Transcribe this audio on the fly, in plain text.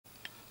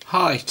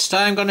Hi,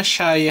 today I'm going to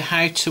show you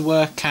how to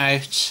work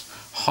out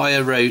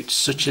higher roots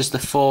such as the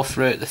 4th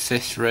root, the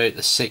 5th root,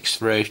 the 6th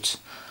root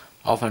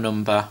of a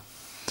number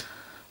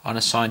on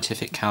a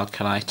scientific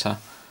calculator.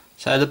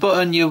 So the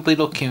button you'll be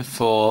looking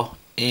for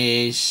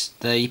is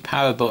the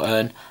power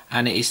button,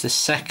 and it is the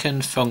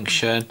second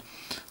function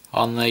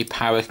on the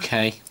power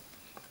key.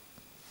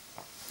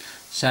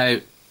 So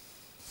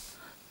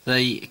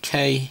the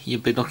key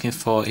you'll be looking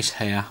for is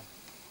here.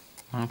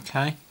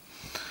 Okay.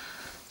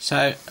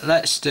 So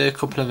let's do a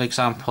couple of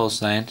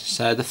examples then.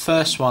 So the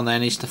first one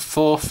then is the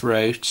 4th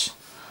root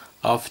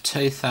of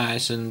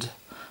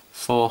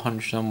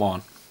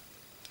 2401.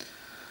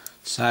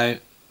 So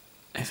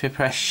if we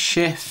press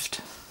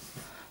shift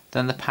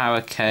then the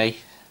power key,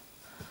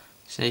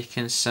 so you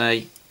can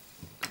see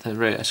the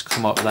root has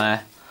come up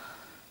there.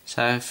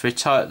 So if we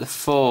type the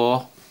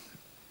 4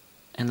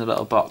 in the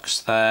little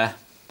box there,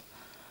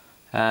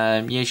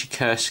 use your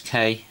cursor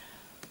key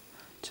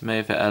to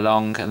move it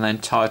along, and then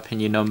type in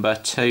your number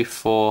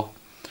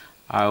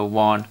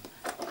 2401,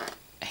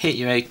 hit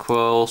your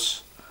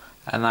equals,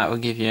 and that will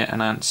give you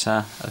an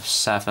answer of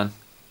 7.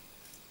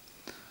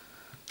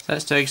 So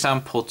let's do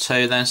example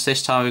 2 then. So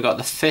this time we've got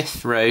the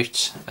 5th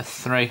root of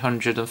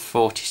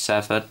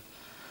 347.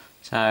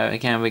 So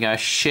again we go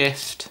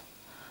shift,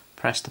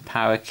 press the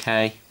power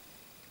key.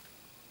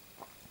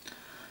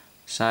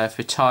 So if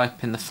we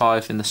type in the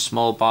 5 in the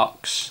small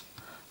box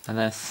and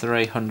then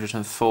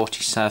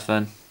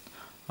 347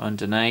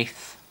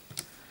 underneath,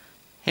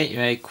 hit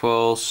your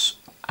equals,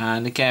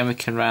 and again we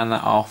can round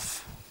that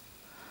off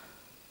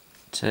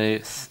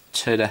to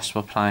 2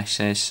 decimal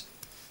places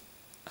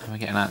and we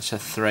get an answer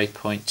of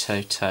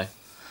 3.22.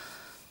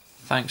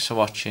 Thanks for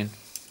watching.